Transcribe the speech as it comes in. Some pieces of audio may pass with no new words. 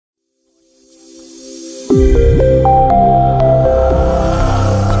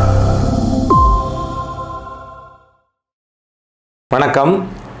வணக்கம்.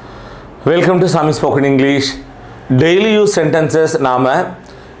 Welcome to samispokenenglish. Daily use sentences நாம்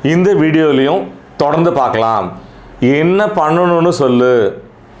இந்த வீடியோலையும் தொடர்ந்து பார்க்கலாம். என்ன பண்ணணும்னு சொல்லு.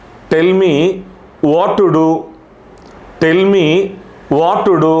 Tell me what to two. Tell me what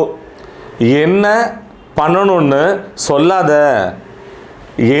to two. என்ன பண்ணணும்னு சொல்லாத.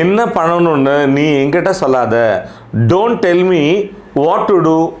 என்ன பண்ணணும்னு நீ என்கிட்ட சொல்லாத. Don't tell me what to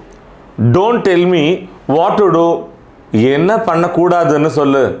two. Don't tell me what to two. என்ன பண்ணக்கூடாதுன்னு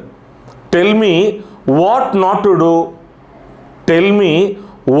சொல்லு. Tell me what not to two. Tell me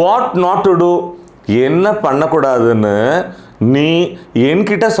what not to two. என்ன பண்ணக்கூடாதுன்னு நீ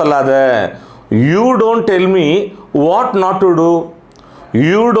என்கிட்ட சொல்லாத. You don't tell me what not to two.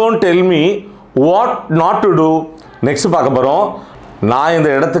 You don't tell me what not to two. Next பார்க்க போகிறோம். நான்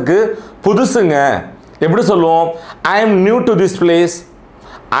இந்த இடத்துக்கு புதுசுங்க. எப்படி சொல்லுவோம்? I am new to this place.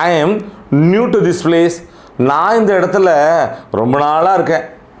 I am new to this place. நான் இந்த இடத்துல ரொம்ப நாளாக இருக்கேன்.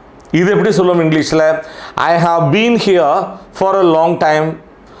 இது எப்படி சொல்லுவோம் இங்கிலீஷில்? I have been here for a long time.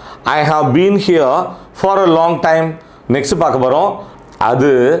 I have been here for a long time. Next பார்க்க போகிறோம்.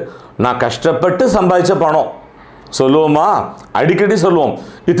 அது நான் கஷ்டப்பட்டு சம்பாதிச்ச பணம். சொல்லுவோமா? அடிக்கடி சொல்லுவோம்.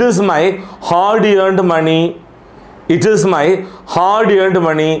 It is my heart earned money. It is my heart earned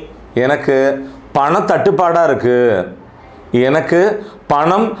மணி. எனக்கு பண தட்டுப்பாடாக இருக்குது. எனக்கு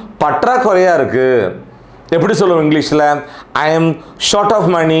பணம் பற்றாக்குறையாக இருக்குது. எப்படி சொல்லுவோம் இங்கிலீஷில்? I am short of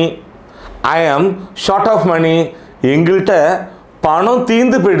money. I am short of money. எங்கள்கிட்ட பணம்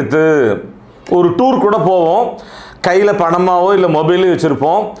தீர்ந்து போயிடுத்து. ஒரு டூர் கூட போவோம், கையில் பணமாவோ இல்லை மொபைலோ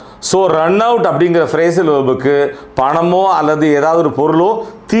வச்சுருப்போம். ஸோ ரன் அவுட் அப்படிங்கிற ஃப்ரேஸில் வேர்புக்கு பணமோ அல்லது ஏதாவது ஒரு பொருளோ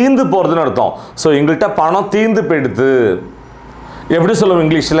தீர்ந்து போகிறதுன்னு அர்த்தம். ஸோ எங்கள்கிட்ட பணம் தீர்ந்து போயிடுத்து. எப்படி சொல்லுவோம்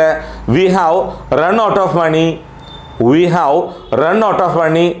இங்கிலீஷில்? we have run out of money. we have run out of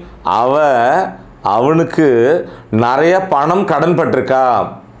money. அவனுக்கு நிறைய பணம் கடன் பட்டிருக்கா.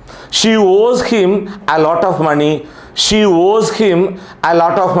 she owes him a lot of money. she owes him a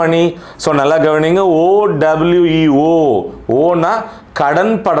lot of money. So நல்லா கவனிங்க. OWEO. ஓனா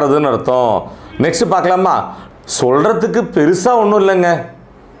கடன் படுறதுன்னு அர்த்தம். நெக்ஸ்ட் பார்க்கலாமா? சொல்கிறதுக்கு பெருசாக ஒன்றும் இல்லைங்க.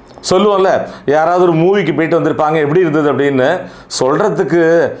 சொல்லுவோம்ல, யாராவது ஒரு மூவிக்கு போயிட்டு வந்திருப்பாங்க, எப்படி இருந்தது அப்படின்னு. சொல்கிறதுக்கு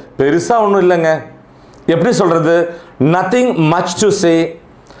பெருசாக ஒன்றும் இல்லைங்க. எப்படி சொல்கிறது? Nothing much to say.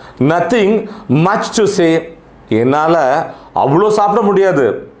 Nothing much to say. என்னால் அவ்வளோ சாப்பிட முடியாது.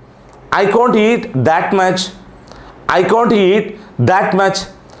 I can't eat that much. I can't eat that much.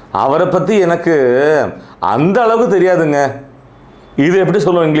 அவரை பற்றி எனக்கு அந்த அளவுக்கு தெரியாதுங்க. இது எப்படி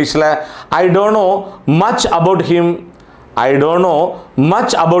சொல்லுவோம் இங்கிலீஷில்? I don't know much about him. I don't know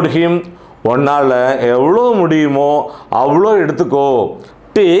much about him. ஒன்னால் எவ்வளோ முடியுமோ அவ்வளோ எடுத்துக்கோ.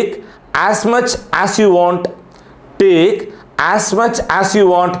 Take as much as you want. Take as much as you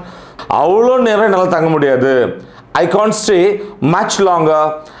want. அவ்வளோ நேரம் என்னால் தங்க முடியாது. I can't stay much longer.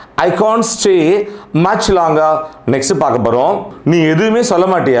 I can't stay much longer. Next பார்க்க போகிறோம். நீ எதுவுமே சொல்ல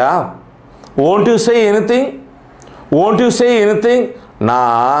மாட்டியா? won't you say anything? won't you say anything?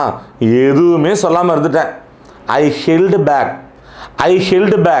 நான் எதுவுமே சொல்லாமல் இருந்துட்டேன். I held back. I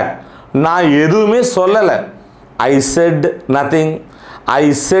held back. நான் எதுவுமே சொல்லலை. I said nothing. I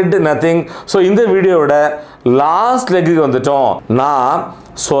said nothing. So இந்த வீடியோவோட லாஸ்ட் லெக்குக்கு வந்துட்டோம். நான்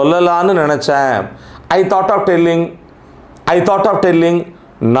சொல்லலான்னு நினச்சேன். I thought of telling. I thought of telling.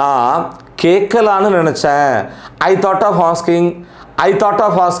 நான் கேட்கலான்னு நினச்சேன். I thought of asking. I thought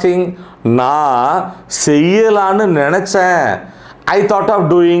of asking. நான் செய்யலான்னு நினச்சேன். I thought of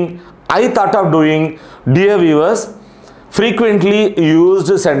doing. I thought of doing. Dear viewers, frequently used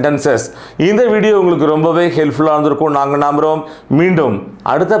sentences. இந்த வீடியோ உங்களுக்கு ரொம்பவே ஹெல்ப்ஃபுல்லாக இருந்திருக்கும் நாங்கள் நம்புகிறோம். மீண்டும்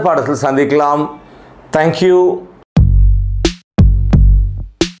அடுத்த பாடத்தில் சந்திக்கலாம். Thank you.